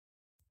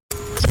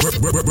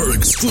We're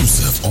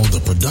exclusive on the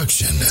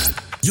production.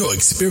 Your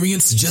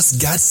experience just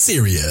got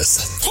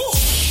serious.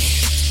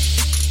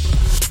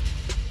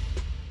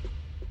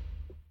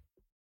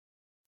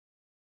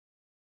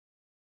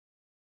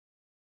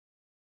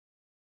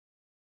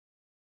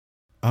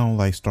 I don't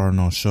like starting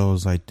on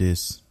shows like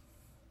this,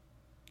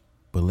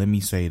 but let me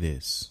say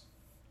this.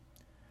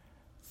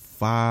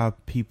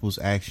 5 people's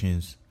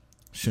actions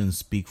shouldn't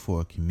speak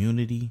for a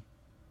community,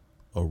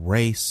 a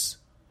race,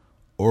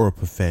 or a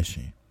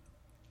profession.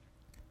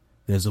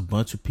 There's a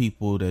bunch of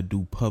people that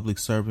do public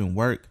servant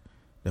work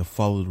that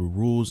follow the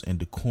rules and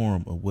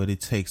decorum of what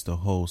it takes to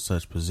hold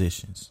such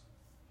positions.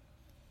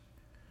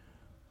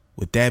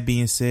 With that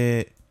being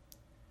said,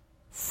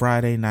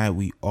 Friday night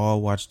we all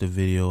watched the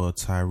video of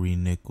Tyre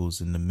Nichols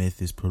in the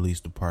Memphis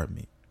Police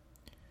Department.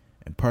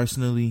 And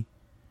personally,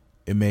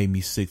 it made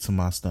me sick to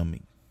my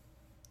stomach.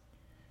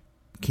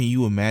 Can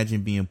you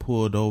imagine being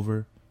pulled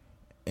over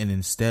and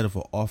instead of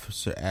an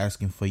officer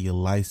asking for your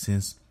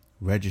license,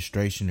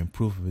 registration, and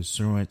proof of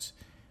insurance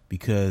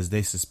because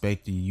they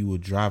suspected you were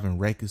driving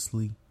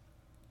recklessly,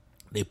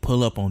 they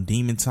pull up on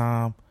demon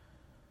time?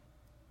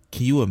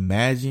 Can you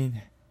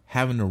imagine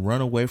having to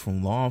run away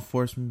from law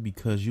enforcement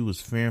because you was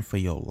fearing for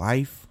your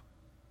life?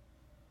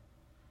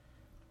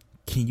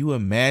 Can you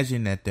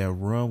imagine that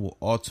run will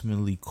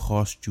ultimately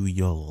cost you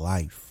your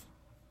life?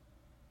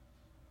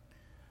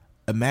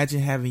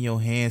 Imagine having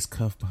your hands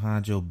cuffed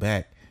behind your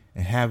back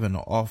and having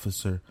an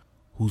officer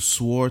who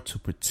swore to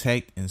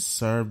protect and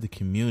serve the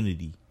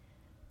community,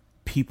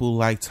 people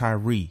like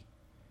Tyre,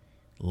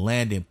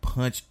 landing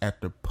punch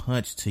after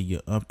punch to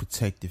your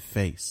unprotected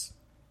face.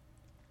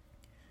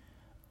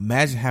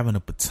 Imagine having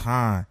a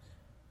baton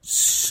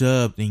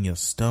shoved in your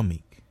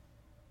stomach,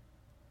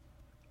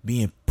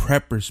 being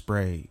pepper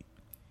sprayed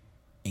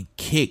and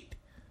kicked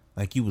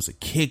like you was a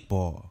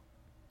kickball,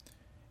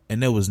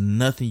 and there was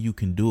nothing you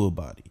can do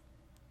about it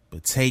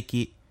but take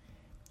it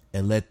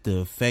and let the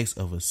effects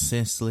of a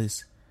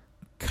senseless,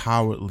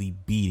 cowardly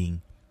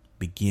beating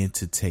begin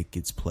to take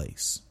its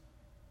place.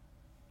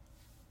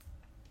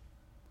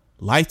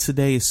 Life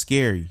today is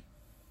scary.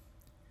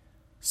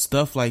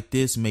 Stuff like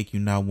this make you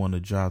not want to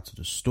drive to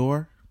the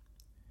store.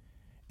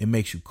 It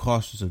makes you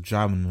cautious of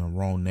driving in the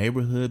wrong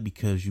neighborhood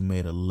because you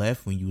made a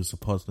left when you were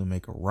supposed to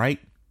make a right.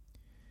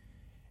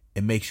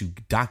 It makes you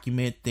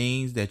document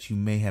things that you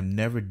may have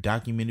never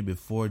documented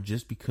before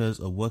just because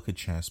of what could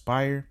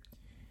transpire.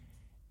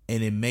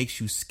 And it makes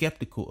you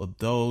skeptical of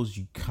those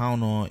you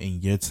count on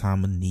in your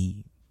time of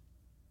need.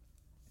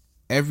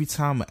 Every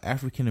time an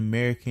African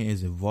American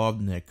is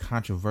involved in a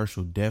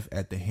controversial death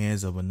at the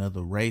hands of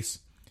another race,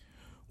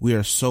 we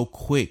are so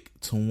quick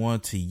to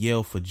want to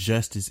yell for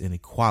justice and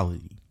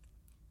equality.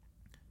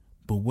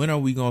 But when are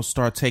we going to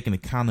start taking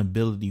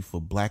accountability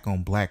for black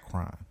on black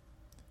crime?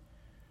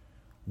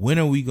 When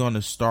are we going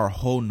to start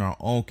holding our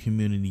own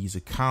communities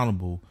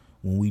accountable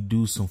when we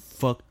do some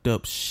fucked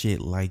up shit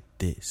like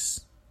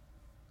this?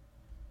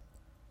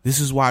 This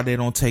is why they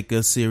don't take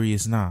us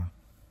serious now.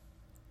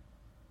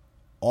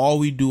 All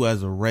we do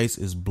as a race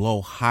is blow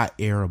hot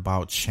air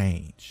about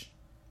change.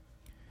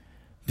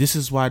 This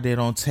is why they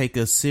don't take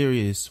us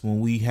serious when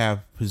we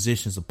have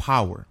positions of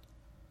power.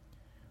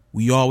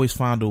 We always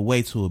find a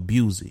way to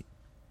abuse it.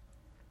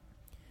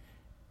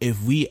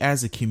 If we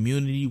as a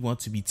community want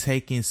to be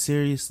taken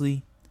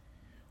seriously,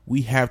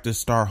 we have to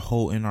start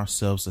holding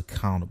ourselves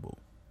accountable.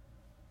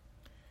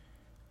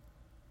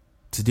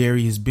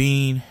 Tadarius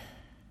Bean,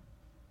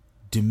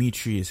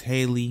 Demetrius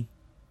Haley,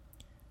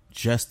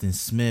 Justin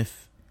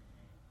Smith,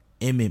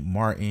 Emmett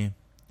Martin,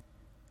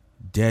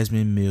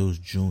 Desmond Mills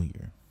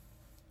Jr.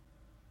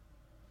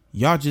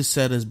 Y'all just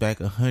set us back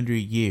 100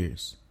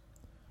 years,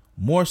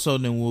 more so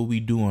than what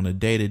we do on a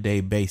day-to-day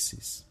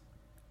basis.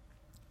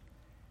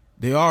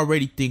 They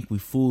already think we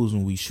fools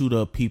when we shoot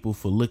up people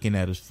for looking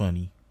at us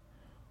funny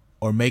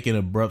or making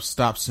abrupt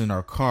stops in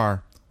our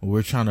car when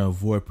we're trying to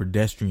avoid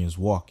pedestrians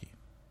walking.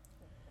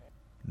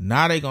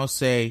 Now they gonna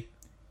say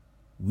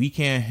we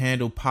can't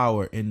handle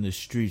power in the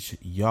streets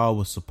y'all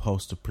was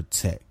supposed to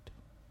protect.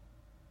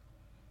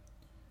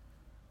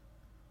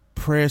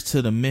 Prayers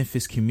to the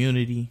Memphis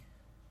community,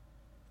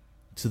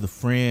 to the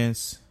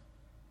friends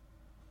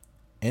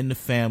and the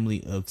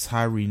family of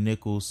Tyre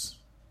Nichols,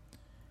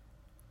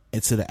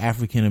 and to the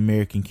African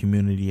American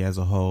community as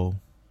a whole.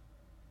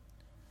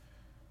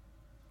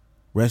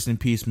 Rest in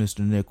peace, Mr.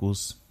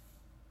 Nichols.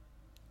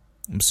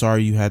 I'm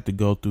sorry you had to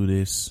go through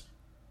this.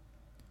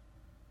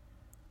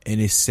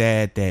 And it's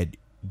sad that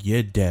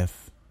your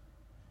death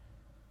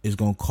is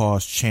going to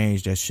cause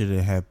change that should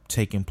have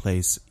taken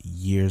place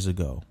years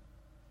ago.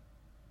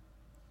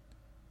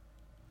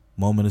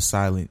 Moment of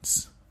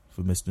silence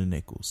for Mr.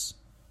 Nichols.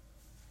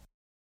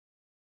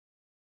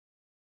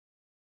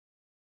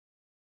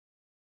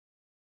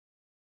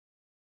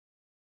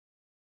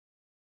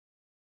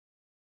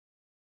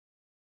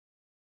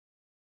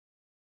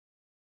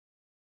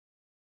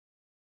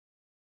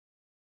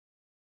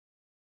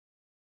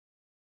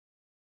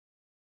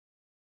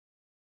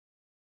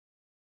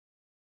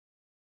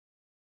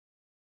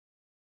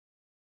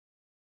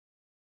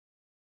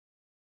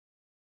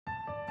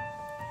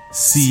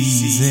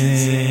 Season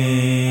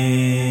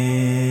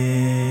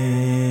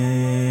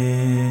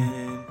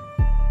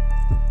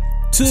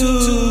 2.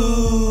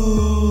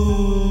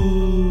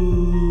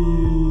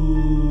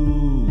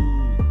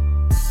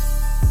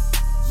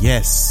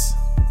 Yes.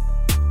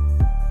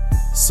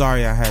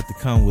 Sorry I had to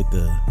come with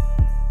the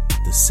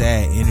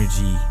sad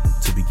energy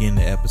to begin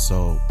the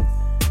episode,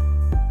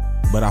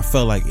 but I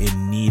felt like it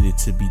needed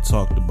to be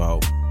talked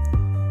about.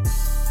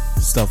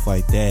 Stuff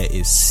like that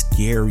is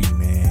scary,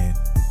 man.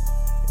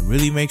 It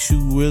really makes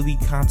you really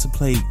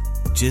contemplate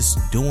just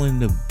doing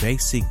the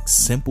basic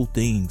simple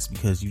things,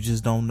 because you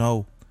just don't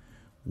know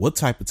what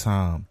type of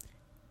time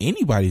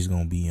anybody's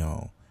gonna be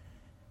on.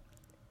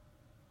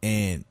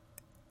 And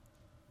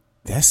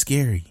that's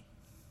scary.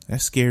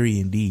 That's scary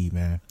indeed,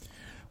 man.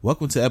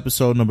 Welcome to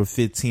episode number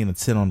 15 of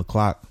 10 on the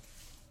clock.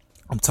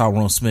 I'm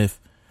Tyrone Smith.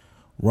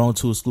 Rome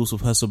 2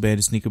 exclusive, Hustle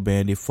Bandit, Sneaker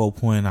Bandit, 4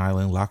 Point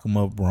Island, Lock 'em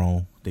Up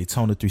Rome,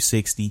 Daytona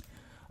 360,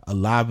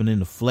 alive and in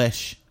the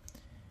flesh.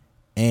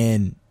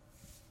 And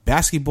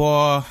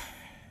basketball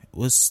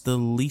was the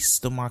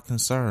least of my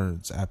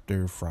concerns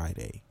after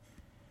Friday.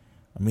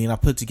 I mean, I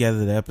put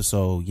together the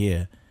episode,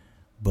 yeah,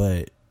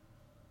 but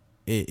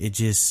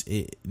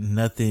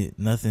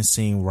nothing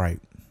seemed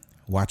right.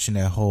 Watching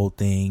that whole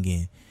thing,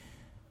 and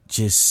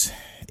just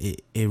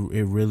it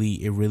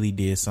really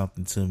did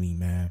something to me,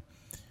 man.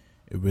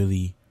 It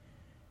really,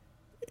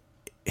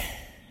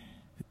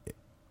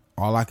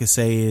 all I can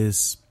say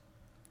is,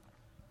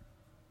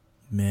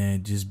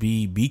 man, just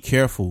be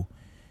careful.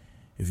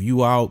 If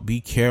you out, be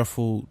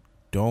careful.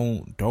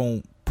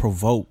 Don't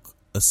provoke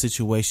a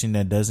situation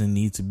that doesn't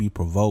need to be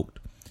provoked.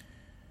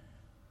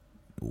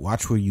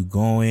 Watch where you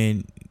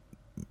going.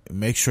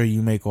 Make sure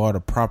you make all the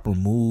proper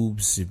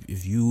moves.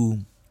 If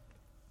you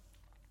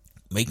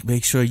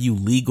make sure you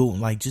legal,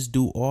 like, just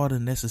do all the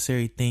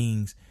necessary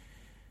things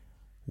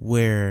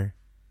where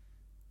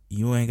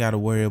you ain't got to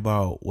worry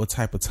about what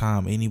type of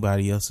time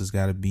anybody else has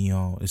got to be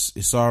on.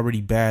 It's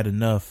already bad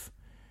enough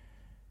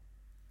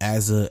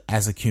as a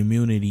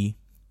community.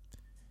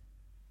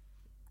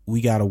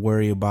 We got to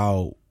worry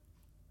about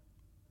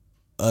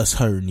us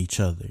hurting each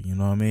other. You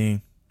know what I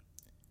mean?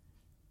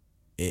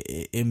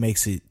 It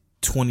makes it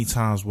 20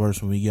 times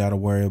worse when we got to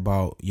worry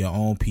about your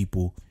own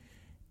people,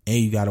 and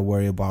you got to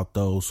worry about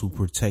those who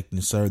protect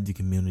and serve the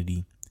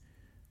community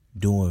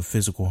doing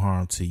physical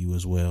harm to you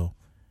as well.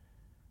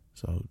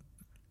 So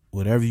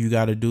whatever you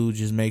got to do,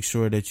 just make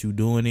sure that you're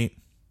doing it,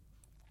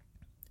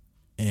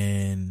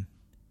 and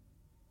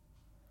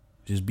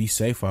just be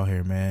safe out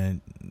here,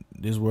 man.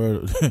 This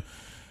world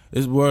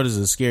is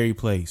a scary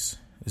place.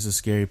 It's a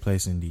scary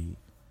place indeed.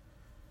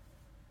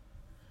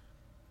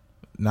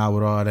 Now,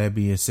 with all that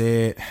being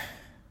said,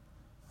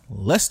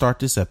 let's start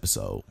this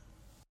episode.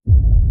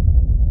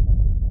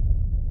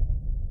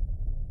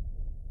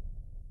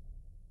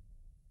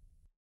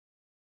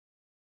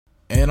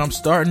 And I'm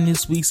starting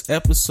this week's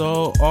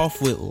episode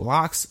off with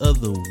locks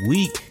of the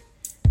week,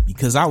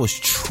 because I was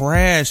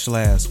trash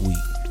last week.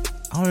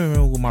 I don't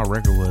remember what my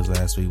record was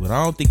last week, but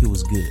I don't think it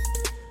was good.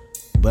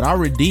 But I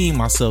redeemed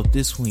myself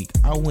this week.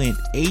 I went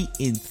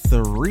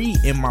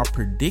 8-3 in my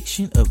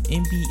prediction of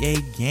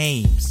NBA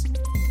games.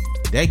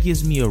 That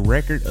gives me a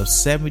record of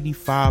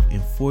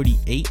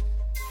 75-48.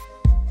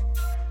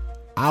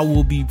 I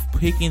will be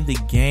picking the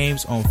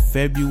games on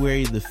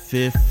February the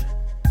 5th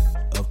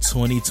of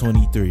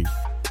 2023.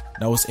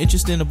 Now, what's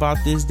interesting about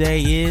this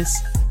day is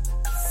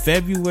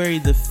February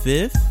the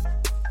 5th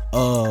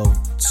of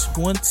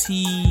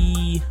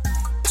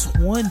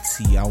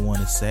 2020, I want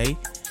to say.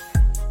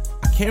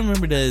 I can't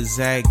remember the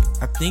exact.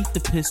 I think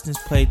the Pistons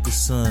played the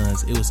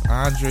Suns. It was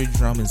Andre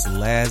Drummond's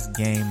last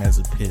game as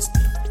a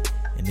Piston,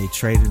 and they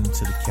traded him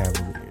to the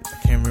Cavaliers. I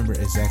can't remember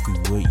exactly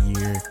what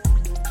year.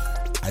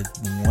 I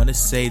want to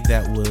say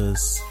that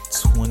was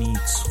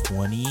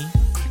 2020.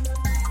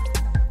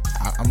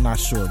 I'm not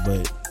sure,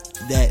 but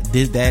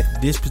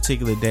this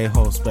particular day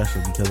holds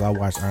special because I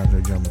watched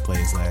Andre Drummond play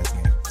his last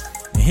game,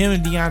 and him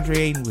and DeAndre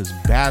Ayton was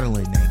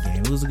battling that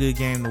game. It was a good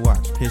game to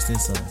watch.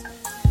 Pistons Suns,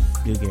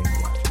 good game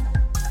to watch.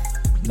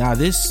 Now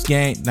this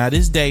day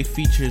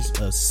features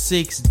a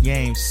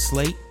 6-game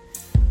slate.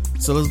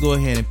 So let's go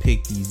ahead and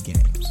pick these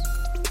games.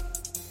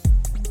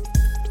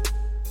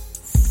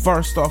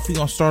 First off, we're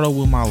going to start off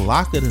with my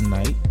lock of the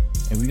night.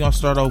 And we're going to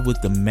start off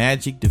with the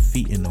Magic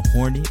defeating the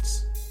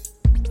Hornets.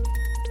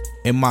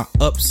 In my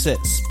upset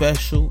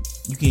special,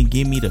 you can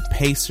give me the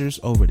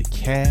Pacers over the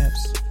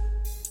Cavs.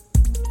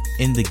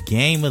 In the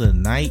game of the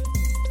night,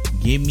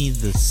 give me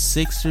the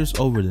Sixers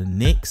over the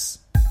Knicks.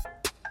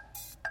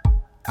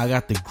 I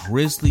got the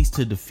Grizzlies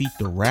to defeat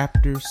the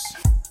Raptors,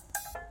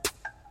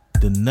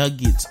 the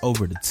Nuggets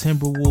over the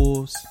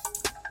Timberwolves,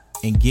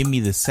 and give me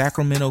the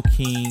Sacramento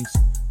Kings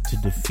to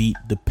defeat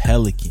the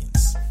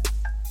Pelicans.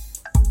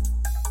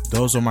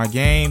 Those are my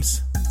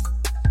games.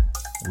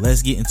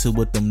 Let's get into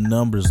what them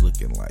numbers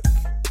looking like.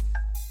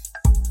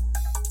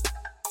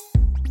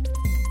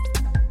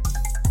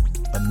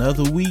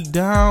 Another week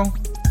down.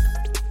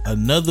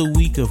 Another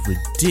week of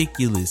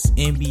ridiculous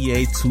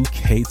NBA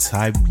 2K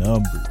type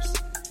numbers.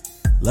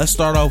 Let's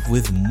start off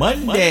with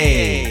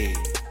Monday.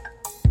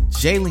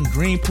 Jalen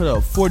Green put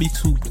up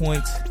 42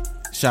 points,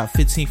 shot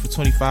 15 for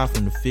 25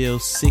 from the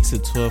field, 6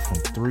 of 12 from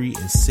 3,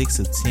 and 6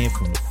 of 10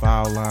 from the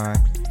foul line.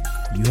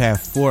 You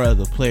have 4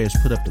 other players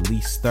put up at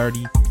least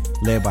 30,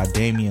 led by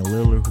Damian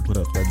Lillard, who put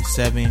up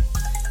 37.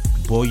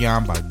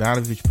 Bojan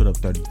Bogdanovic put up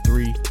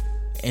 33.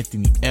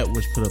 Anthony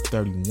Edwards put up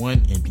 31,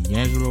 and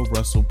D'Angelo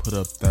Russell put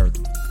up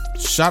 30.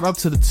 Shout out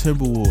to the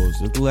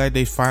Timberwolves. It looks like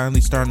they finally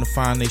starting to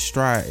find their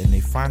stride, and they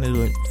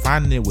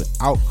finding it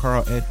without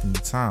Karl Anthony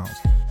Towns.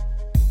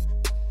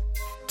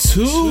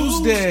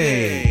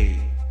 Tuesday,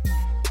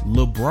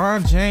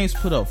 LeBron James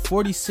put up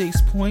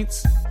 46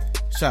 points,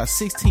 shot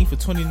 16 for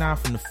 29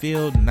 from the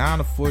field, 9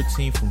 of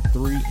 14 from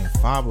 3, and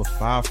 5 of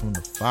 5 from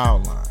the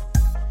foul line.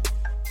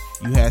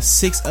 You had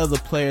 6 other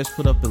players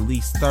put up at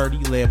least 30,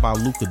 led by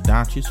Luka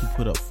Doncic, who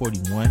put up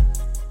 41.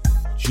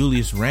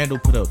 Julius Randle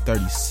put up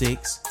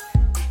 36.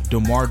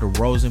 DeMar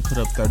DeRozan put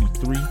up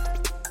 33.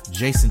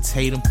 Jason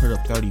Tatum put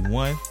up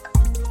 31.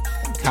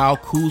 Kyle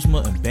Kuzma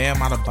and Bam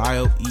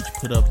Adebayo each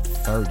put up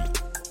 30.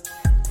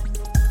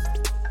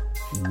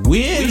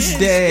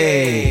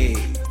 Wednesday,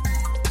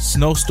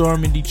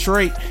 snowstorm in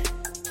Detroit.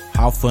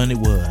 How fun it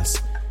was.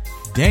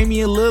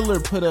 Damian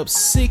Lillard put up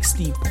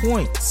 60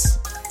 points.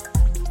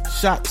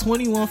 Shot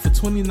 21 for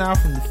 29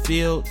 from the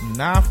field,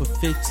 9 for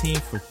 15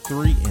 for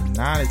 3, and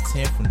 9 of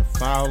 10 from the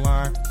foul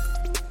line.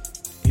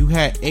 You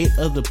had 8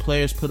 other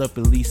players put up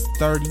at least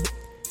 30,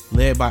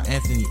 led by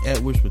Anthony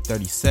Edwards with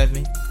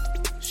 37.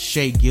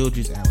 Shai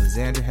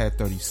Gilgeous-Alexander had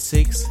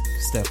 36.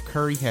 Steph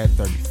Curry had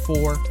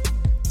 34.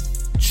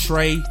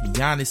 Trey,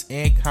 Giannis,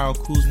 and Kyle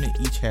Kuzma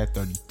each had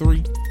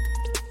 33.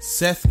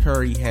 Seth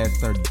Curry had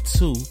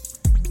 32.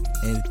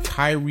 And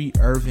Kyrie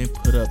Irving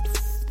put up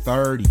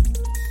 30.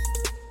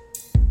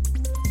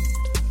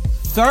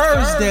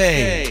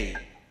 Thursday,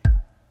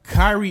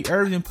 Kyrie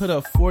Irving put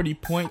up 40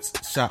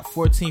 points, shot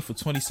 14 for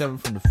 27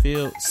 from the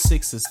field,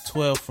 6 of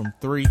 12 from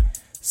 3,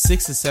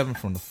 6 of 7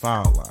 from the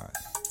foul line.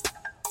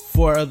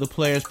 4 other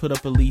players put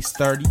up at least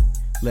 30,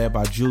 led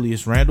by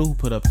Julius Randle, who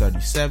put up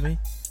 37.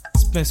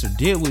 Spencer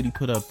Dinwiddie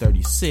put up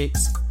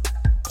 36.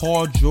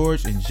 Paul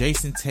George and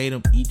Jason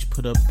Tatum each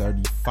put up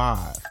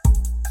 35.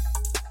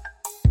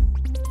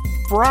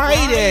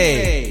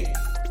 Friday,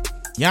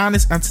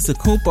 Giannis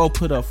Antetokounmpo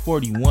put up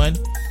 41.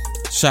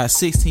 Shot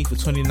 16 for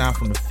 29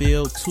 from the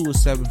field, 2 of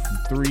 7 from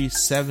 3,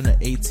 7 of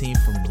 18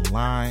 from the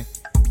line.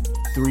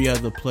 3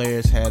 other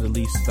players had at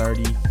least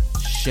 30.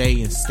 Shai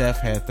and Steph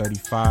had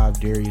 35.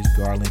 Darius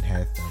Garland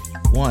had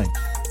 31.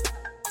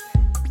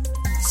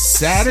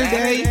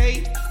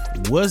 Saturday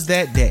was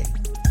that day.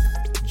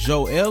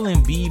 Joel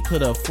Embiid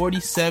put up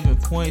 47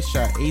 points,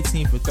 shot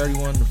 18 for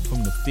 31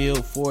 from the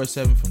field, 4 of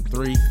 7 from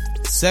 3,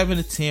 7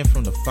 of 10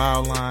 from the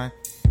foul line.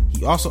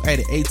 He also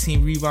added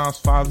 18 rebounds,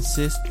 5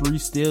 assists, 3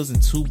 steals,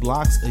 and 2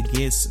 blocks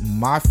against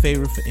my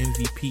favorite for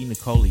MVP,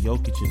 Nikola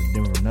Jokic and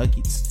the Denver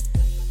Nuggets.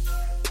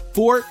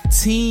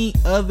 14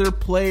 other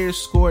players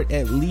scored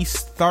at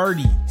least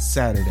 30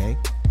 Saturday,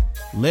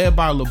 led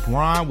by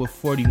LeBron with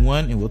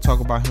 41, and we'll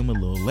talk about him a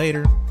little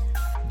later.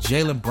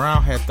 Jaylen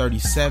Brown had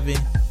 37.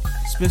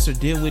 Spencer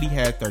Dinwiddie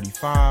had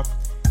 35.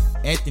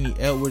 Anthony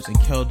Edwards and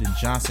Keldon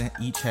Johnson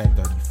each had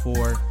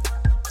 34.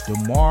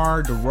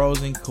 DeMar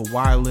DeRozan,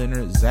 Kawhi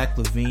Leonard, Zach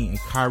LaVine, and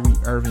Kyrie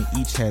Irving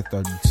each had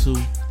 32.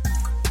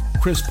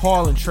 Chris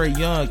Paul and Trae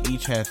Young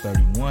each had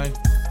 31.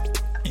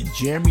 And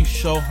Jeremy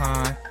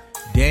Sohan,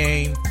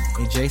 Dame,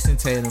 and Jason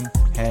Tatum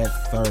had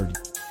 30.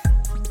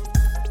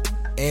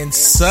 And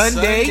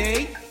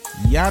Sunday,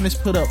 Giannis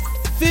put up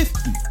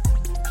 50.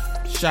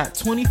 Shot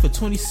 20 for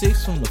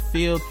 26 from the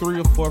field,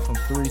 3 of 4 from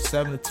 3,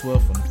 7 of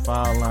 12 from the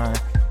foul line.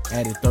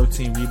 Added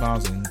 13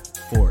 rebounds and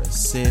 4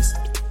 assists.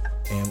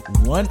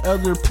 And one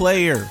other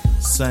player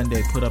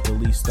Sunday put up at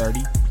least 30,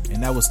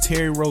 and that was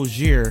Terry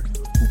Rozier,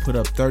 who put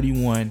up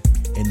 31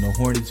 in the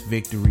Hornets'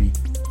 victory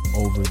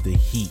over the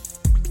Heat.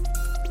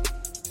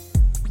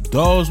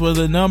 Those were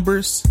the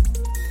numbers.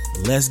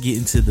 Let's get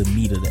into the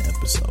meat of the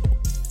episode.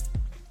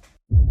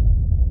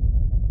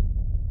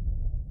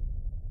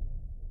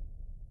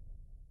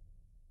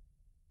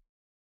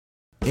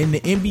 In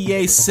the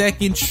NBA's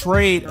second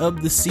trade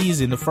of the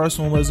season, the first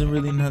one wasn't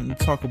really nothing to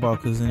talk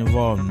about because it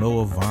involved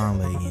Noah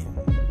Vonleh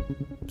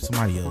and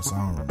somebody else, I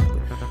don't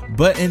remember.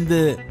 But in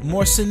the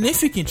more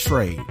significant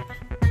trade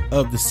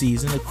of the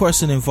season, of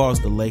course it involves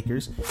the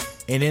Lakers,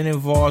 and it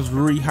involves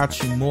Rui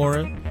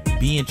Hachimura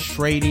being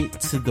traded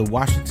to the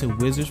Washington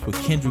Wizards for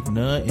Kendrick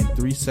Nunn and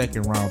 3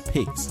 second-round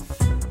picks.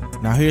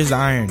 Now here's the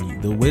irony.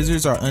 The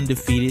Wizards are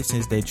undefeated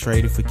since they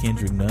traded for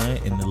Kendrick Nunn,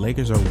 and the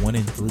Lakers are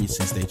 1-3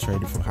 since they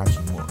traded for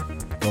Hachimura.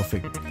 Go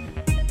figure.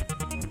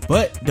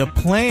 But the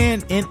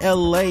plan in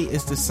LA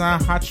is to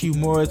sign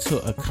Hachimura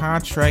to a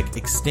contract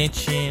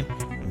extension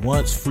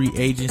once free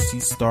agency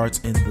starts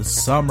in the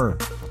summer.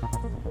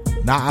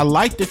 Now, I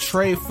like the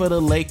trade for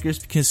the Lakers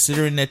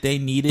considering that they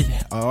needed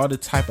all the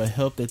type of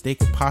help that they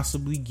could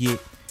possibly get.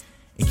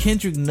 And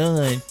Kendrick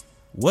Nunn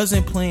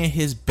wasn't playing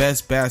his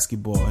best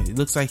basketball. It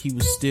looks like he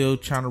was still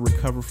trying to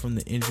recover from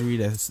the injury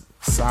that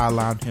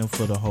sidelined him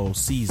for the whole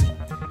season.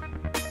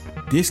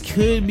 this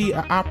could be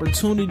an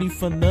opportunity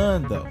for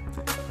Nunn, though.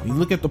 You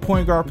look at the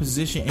point guard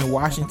position in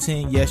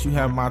Washington. Yes, you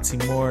have Monty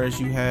Morris,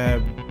 you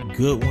have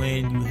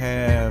Goodwin, you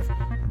have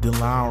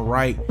DeLon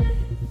Wright.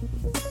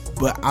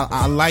 But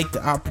I like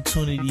the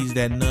opportunities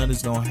that Nunn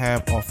is going to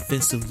have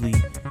offensively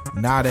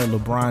now that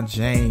LeBron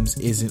James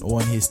isn't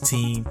on his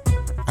team.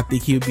 I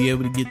think he'll be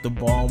able to get the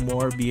ball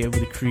more, be able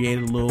to create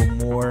a little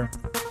more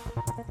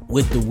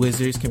with the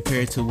Wizards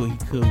compared to what he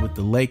could with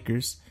the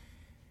Lakers.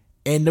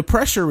 And the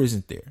pressure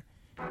isn't there.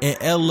 In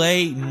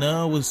LA,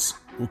 Nunn was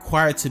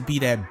required to be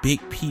that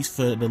big piece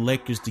for the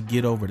Lakers to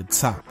get over the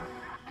top.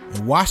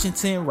 In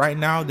Washington, right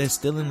now, they're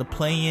still in the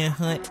play-in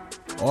hunt.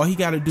 All he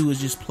got to do is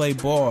just play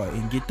ball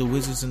and get the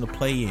Wizards in the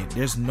play-in.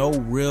 There's no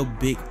real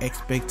big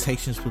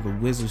expectations for the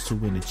Wizards to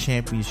win the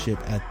championship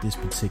at this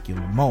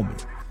particular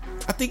moment.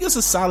 I think it's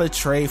a solid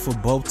trade for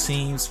both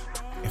teams.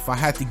 If I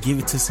had to give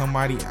it to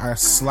somebody, I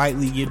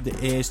slightly give the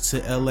edge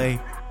to LA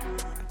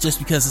just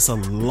because it's a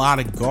lot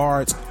of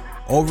guards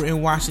over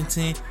in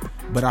Washington,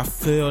 but I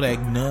feel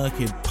that Nunn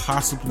could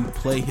possibly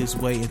play his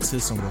way into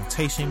some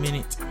rotation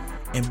minutes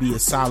and be a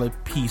solid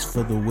piece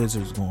for the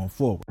Wizards going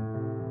forward.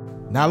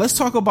 Now let's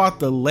talk about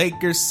the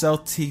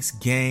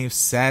Lakers-Celtics game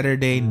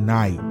Saturday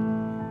night.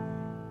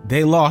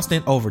 They lost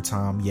in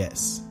overtime,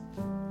 yes.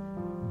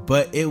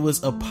 But it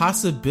was a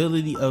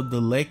possibility of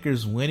the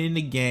Lakers winning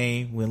the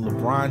game when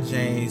LeBron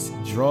James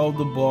drove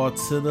the ball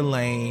to the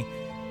lane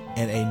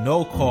and a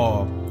no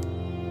call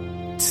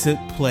took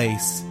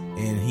place,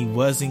 and he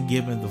wasn't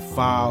given the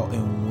foul,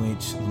 in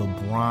which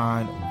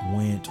LeBron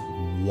went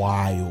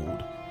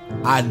wild.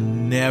 I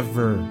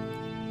never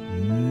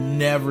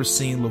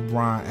seen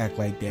LeBron act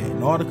like that.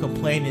 And all the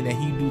complaining that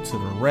he do to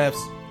the refs,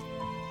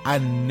 I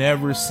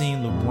never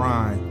seen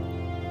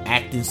LeBron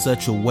act in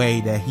such a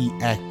way that he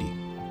acted.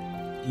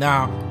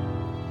 Now,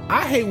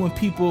 I hate when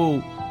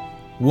people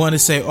want to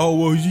say, oh,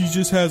 well, he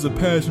just has a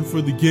passion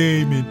for the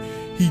game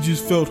and he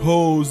just felt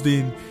hosed,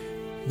 and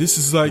this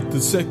is like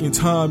the second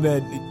time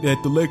that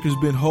the Lakers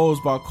been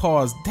hosed by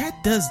calls.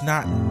 That does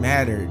not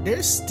matter.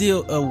 There's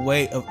still a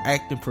way of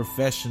acting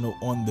professional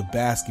on the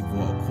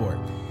basketball court.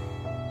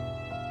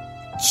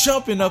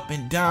 Jumping up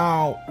and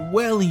down,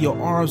 wailing your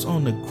arms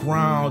on the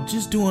ground,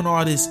 just doing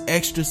all this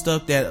extra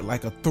stuff that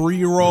like a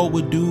 3-year-old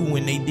would do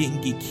when they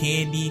didn't get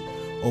candy,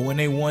 or when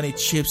they wanted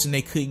chips and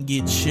they couldn't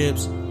get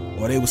chips,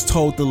 or they was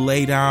told to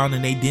lay down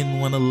and they didn't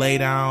want to lay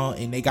down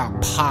and they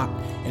got popped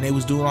and they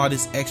was doing all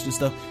this extra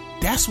stuff.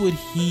 That's what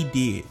he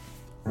did.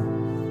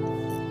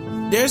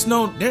 There's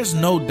no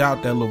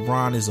doubt that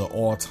LeBron is an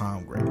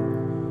all-time great.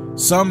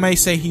 Some may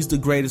say he's the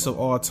greatest of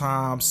all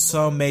time.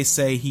 Some may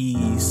say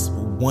he's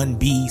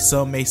 1B.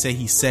 Some may say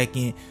he's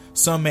second.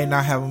 Some may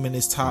not have him in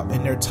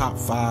their top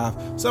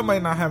 5. Some may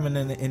not have him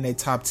in their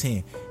top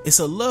 10. It's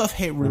a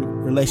love-hate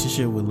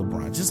relationship with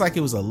LeBron, just like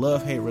it was a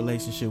love-hate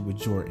relationship with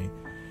Jordan.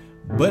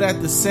 But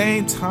at the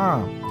same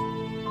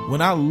time,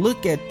 when I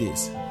look at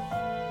this,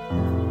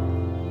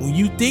 when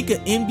you think of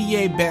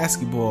NBA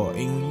basketball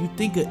and when you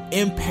think of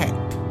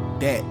impact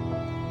that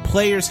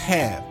players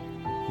have,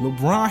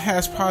 LeBron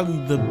has probably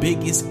the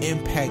biggest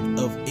impact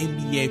of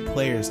NBA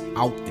players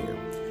out there.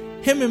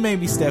 Him and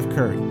maybe Steph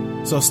Curry.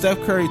 So Steph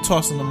Curry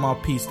tossing the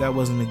mouthpiece, that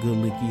wasn't a good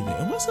lick either.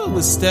 And what's up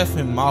with Steph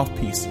and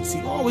mouthpieces? He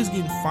always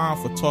getting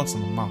fined for tossing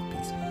the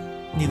mouthpiece.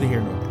 Neither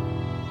here nor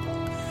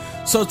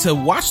there. So to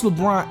watch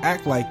LeBron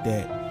act like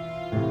that,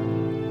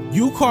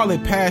 you call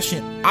it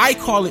passion, I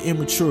call it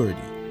immaturity.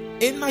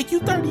 And like, you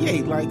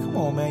 38, like, come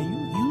on,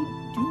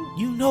 man,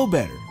 you know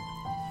better.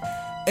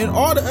 And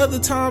all the other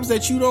times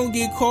that you don't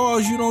get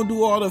calls, you don't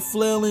do all the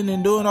flailing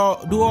and do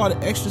all the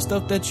extra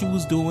stuff that you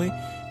was doing.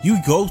 You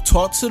go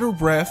talk to the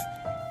ref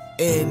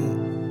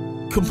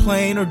and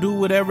complain or do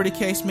whatever the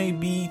case may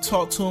be.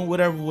 Talk to him,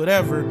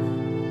 whatever.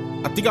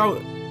 I think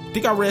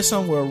I read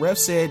somewhere a ref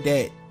said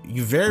that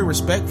you're very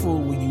respectful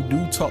when you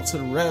do talk to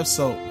the ref.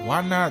 So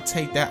why not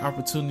take that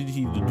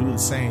opportunity to do the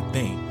same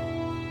thing?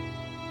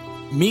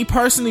 Me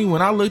personally,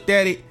 when I looked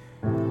at it,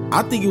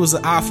 I think it was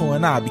an eye for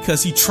an eye,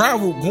 because he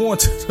traveled going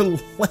to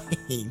the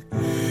lane.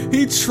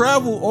 He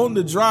traveled on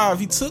the drive.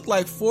 He took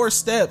like 4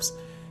 steps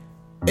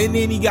and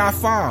then he got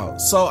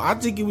fouled. So I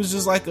think it was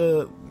just like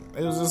a,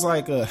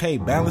 hey,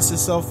 balance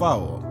itself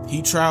out.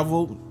 He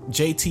traveled,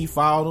 JT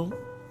fouled him.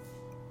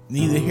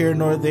 Neither here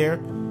nor there.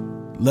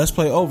 Let's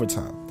play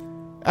overtime.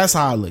 That's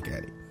how I look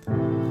at it.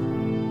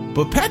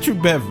 But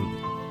Patrick Beverley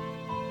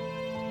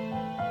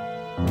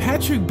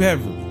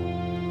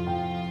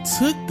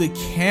took the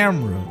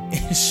camera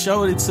and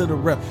showed it to the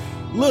ref.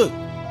 Look,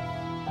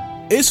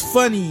 it's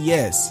funny,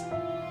 yes,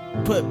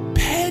 but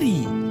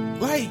petty.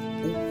 Like,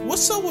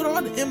 what's up with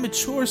all the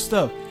immature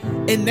stuff?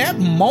 And that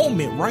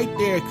moment right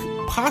there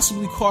could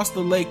possibly cost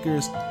the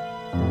Lakers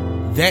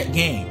that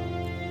game.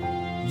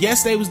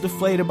 Yes, they was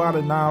deflated by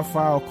the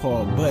non-foul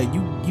call, but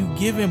you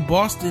giving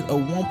Boston a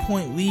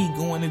 1-point lead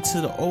going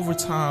into the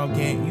overtime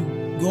game. You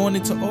going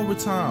into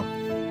overtime.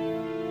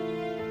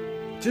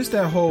 Just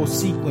that whole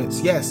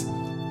sequence, yes.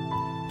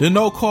 The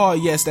no call,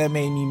 yes, that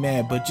made me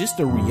mad, but just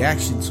the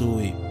reaction to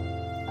it.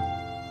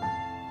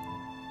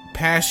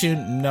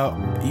 passion, no,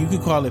 you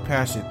could call it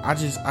passion. I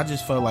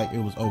just felt like it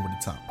was over the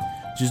top,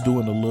 just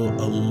doing a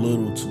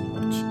little too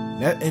much.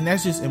 And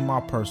that's just in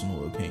my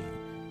personal opinion.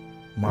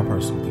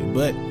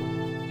 But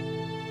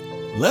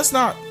let's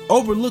not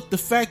overlook the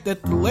fact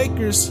that the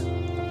Lakers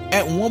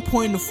at one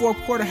point in the fourth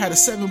quarter had a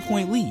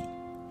 7-point lead.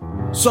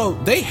 So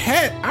they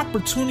had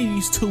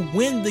opportunities to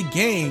win the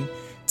game,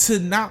 to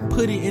not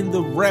put it in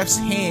the refs'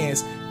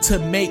 hands to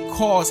make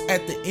calls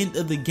at the end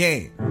of the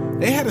game.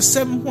 They had a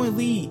 7-point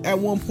lead at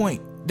one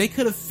point. They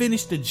could have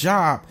finished the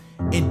job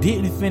and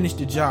didn't finish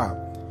the job.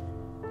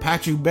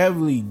 Patrick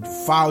Beverley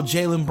fouled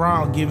Jaylen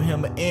Brown, giving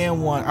him an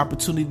and one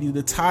opportunity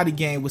to tie the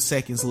game with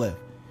seconds left.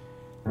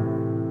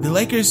 The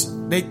Lakers,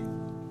 they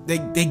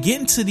get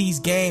into these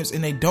games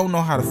and they don't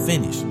know how to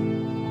finish,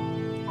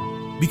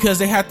 because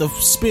they have to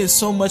spend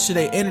so much of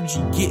their energy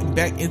getting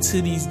back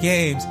into these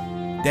games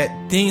that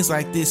things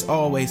like this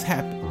always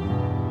happen.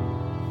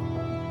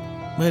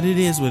 But it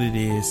is what it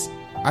is.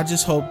 I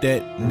just hope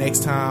that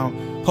next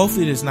time,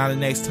 hopefully there's not a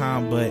next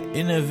time, but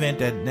in the event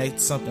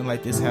that something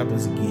like this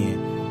happens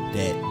again,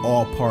 that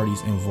all parties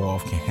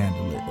involved can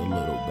handle it a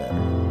little better.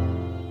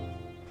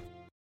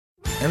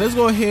 And let's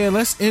go ahead,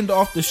 let's end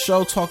off the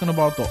show talking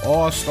about the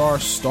All-Star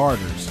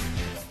starters.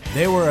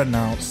 They were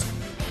announced.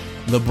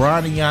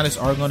 LeBron and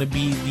Giannis are going to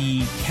be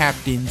the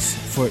captains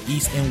for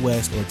East and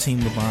West, or Team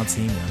LeBron,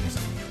 Team Giannis.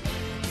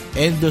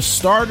 And the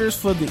starters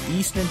for the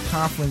Eastern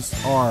Conference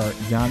are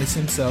Giannis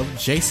himself,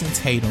 Jason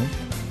Tatum,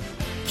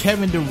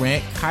 Kevin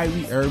Durant,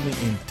 Kyrie Irving,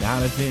 and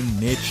Donovan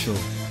Mitchell.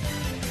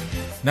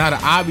 Now, the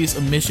obvious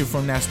omission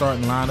from that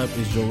starting lineup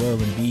is Joel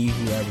Embiid,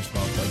 who averaged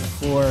about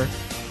 34,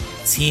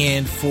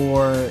 10,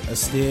 4, a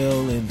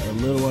steal, and a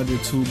little under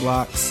 2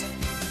 blocks.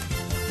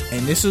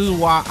 And this is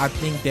why I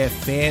think that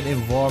fan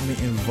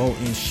involvement in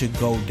voting should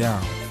go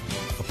down.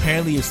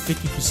 Apparently, it's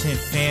 50%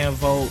 fan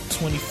vote,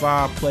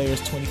 25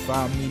 players,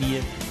 25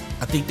 media.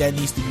 I think that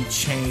needs to be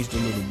changed a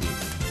little bit.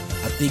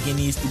 I think it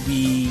needs to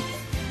be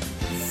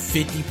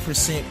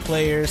 50%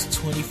 players,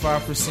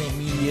 25%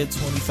 media,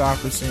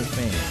 25%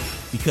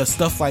 fans, because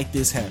stuff like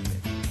this happened.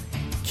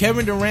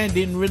 Kevin Durant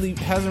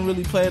hasn't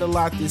really played a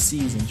lot this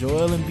season.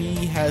 Joel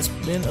Embiid has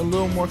been a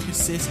little more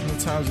consistent in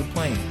terms of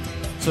playing.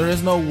 So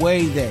there's no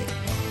way that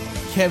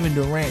Kevin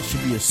Durant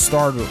should be a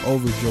starter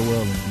over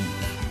Joel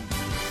Embiid.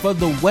 For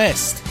the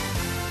West,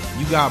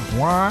 you got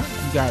Bron,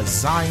 you got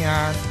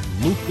Zion,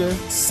 Luka,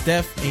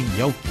 Steph, and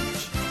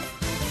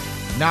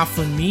Jokic. Now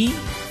for me,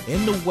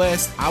 in the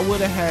West, I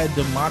would have had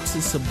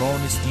Domantas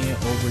Sabonis in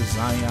over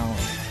Zion.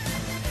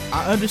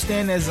 I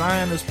understand that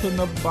Zion is putting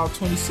up about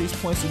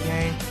 26 points a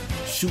game,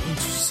 shooting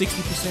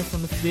 60%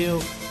 from the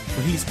field,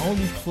 but he's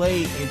only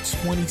played in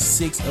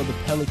 26 of the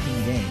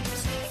Pelican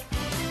games.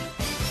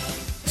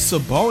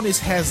 Sabonis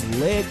has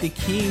led the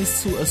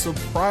Kings to a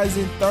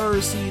surprising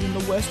 3rd seed in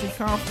the Western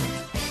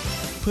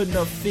Conference, putting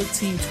up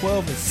 15,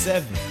 12, and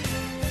 7.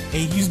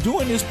 And he's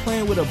doing this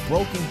playing with a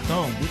broken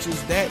thumb, which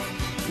is that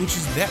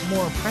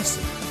more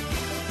impressive.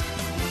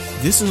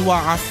 This is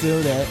why I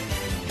feel that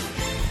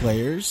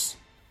players,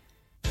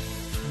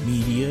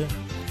 media,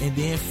 and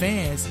then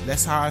fans,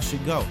 that's how I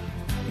should go.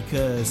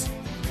 Because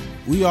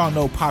we all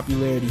know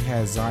popularity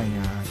has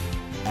Zion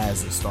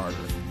as a starter.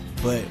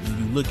 But when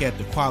you look at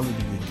the quality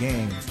of the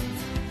games,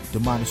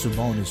 Domantas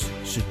Sabonis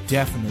should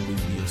definitely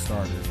be a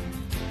starter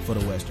for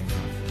the Western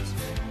Conference.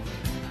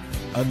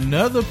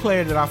 Another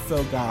player that I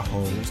felt got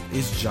hosed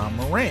is Ja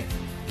Morant.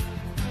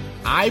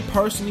 I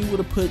personally would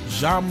have put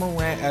Ja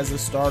Morant as a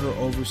starter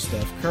over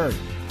Steph Curry.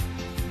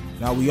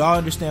 Now, we all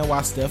understand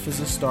why Steph is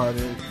a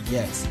starter,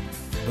 yes.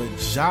 But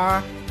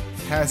Ja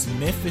has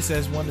Memphis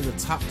as one of the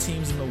top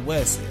teams in the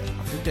West.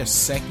 I think they're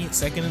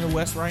second in the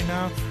West right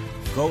now.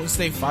 Golden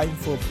State fighting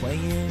for a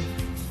play-in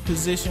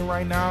position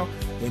right now.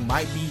 They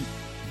might be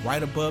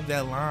right above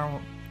that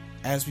line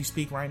as we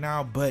speak right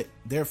now, but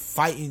they're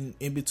fighting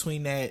in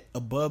between that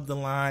above the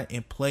line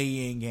and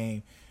play-in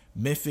game.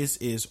 Memphis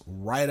is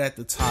right at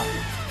the top.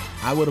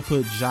 I would have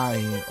put Ja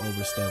in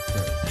over Steph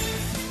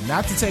Curry.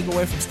 Not to take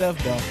away from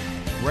Steph, though.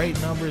 Great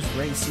numbers,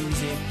 great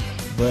season,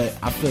 but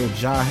I feel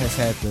Ja has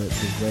had the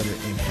greater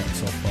impact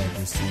so far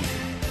this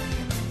season.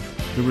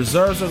 The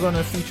reserves are going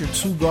to feature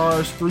 2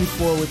 guards, 3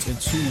 forwards, and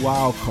 2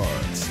 wild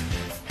cards.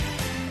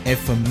 And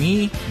for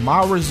me,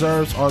 my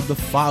reserves are the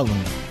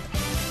following.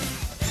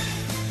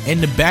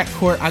 In the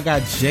backcourt, I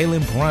got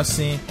Jalen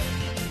Brunson,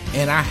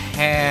 and I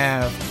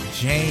have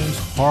James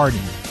Harden.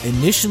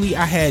 Initially,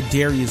 I had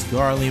Darius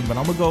Garland, but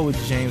I'm going to go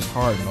with James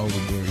Harden over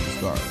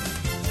Darius Garland.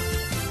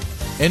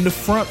 In the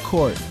front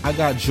court, I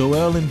got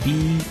Joel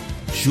Embiid,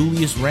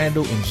 Julius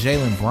Randle, and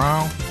Jaylen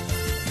Brown.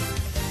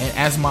 And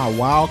as my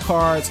wild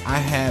cards, I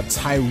have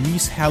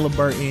Tyrese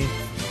Halliburton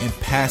and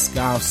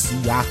Pascal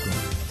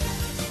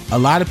Siakam. A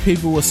lot of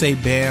people will say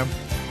Bam,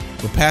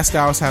 but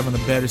Pascal is having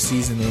a better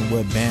season than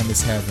what Bam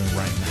is having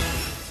right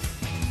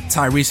now.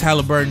 Tyrese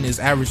Halliburton is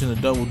averaging a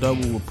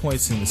double-double with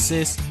points and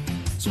assists,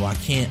 so I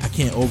can't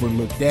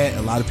overlook that.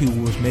 A lot of people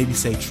will maybe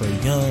say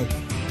Trae Young,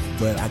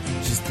 but I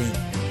just think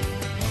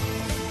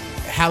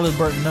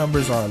Halliburton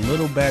numbers are a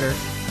little better,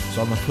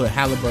 so I'm going to put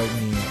Halliburton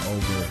in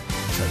over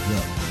Trae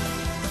Young.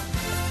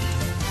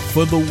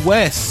 For the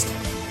West,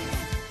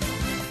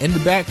 in the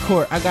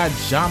backcourt, I got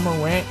Ja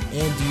Morant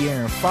and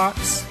De'Aaron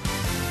Fox.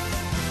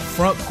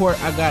 Front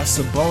court, I got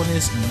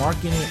Sabonis,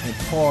 Markkanen, and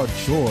Paul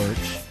George.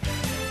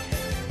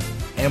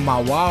 And my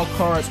wild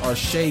cards are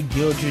Shai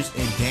Gilgeous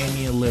and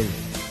Damian Lillard.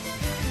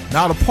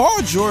 Now, the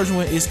Paul George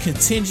one is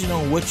contingent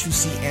on what you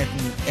see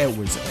Anthony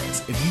Edwards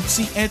as. If you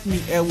see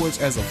Anthony Edwards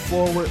as a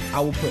forward,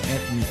 I will put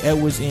Anthony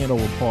Edwards in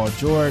over Paul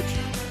George.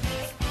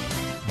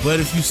 But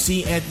if you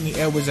see Anthony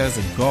Edwards as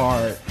a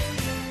guard,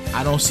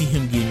 I don't see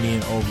him getting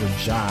in over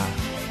Ja,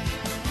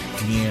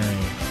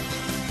 De'Aaron,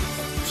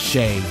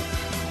 Shai,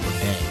 or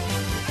Dame.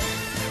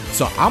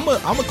 So I'm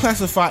gonna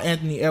classify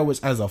Anthony Edwards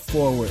as a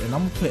forward, and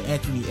I'm gonna put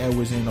Anthony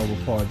Edwards in over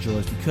Paul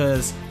George,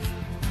 because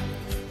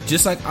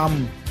just like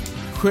I'm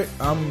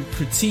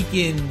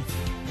critiquing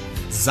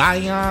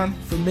Zion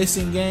for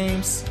missing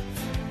games,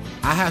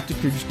 I have to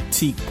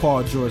critique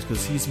Paul George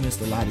because he's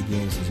missed a lot of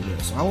games as well.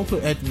 So I'm gonna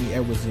put Anthony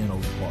Edwards in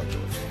over Paul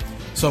George.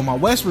 So my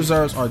West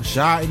reserves are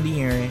Ja and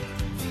De'Aaron,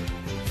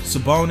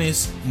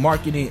 Sabonis,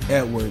 Markkanen,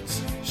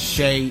 Edwards,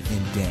 Shai,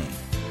 and Dame.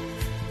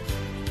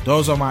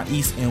 Those are my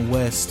East and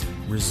West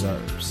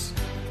reserves.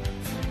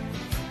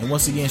 And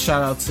once again,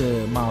 shout out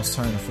to Miles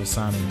Turner for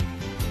signing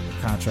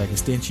a contract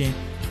extension.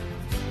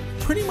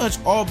 Pretty much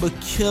all but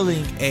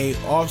killing a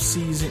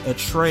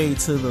trade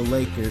to the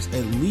Lakers,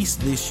 at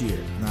least this year.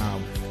 Now,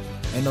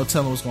 ain't no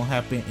telling what's gonna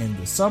happen in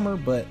the summer,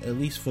 but at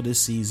least for this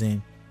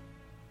season,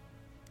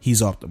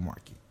 he's off the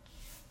market.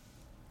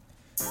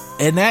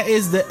 And that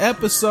is the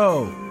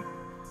episode.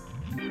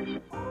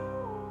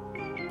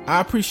 I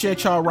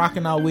appreciate y'all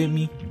rocking out with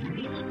me.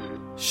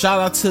 Shout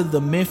out to the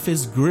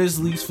Memphis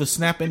Grizzlies for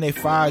snapping their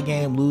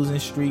 5-game losing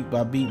streak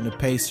by beating the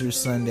Pacers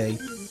Sunday.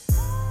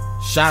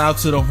 Shout out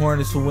to the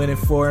Hornets for winning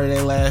 4 of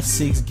their last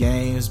 6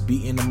 games,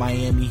 beating the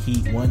Miami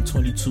Heat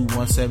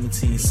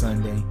 122-117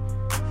 Sunday.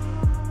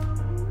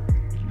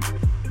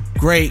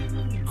 Great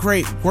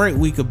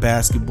week of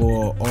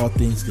basketball, all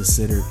things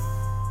considered.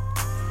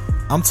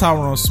 I'm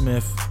Tyrone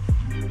Smith.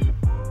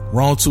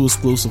 Rome 2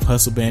 exclusive,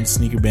 Hustle Bandit,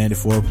 Sneaker Bandit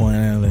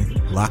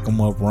 4.0. Lock 'em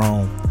up,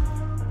 Rome.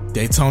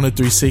 Daytona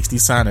 360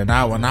 signing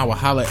out, and I will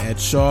holler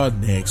at y'all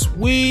next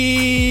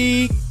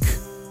week.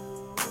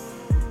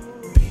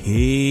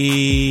 Peace.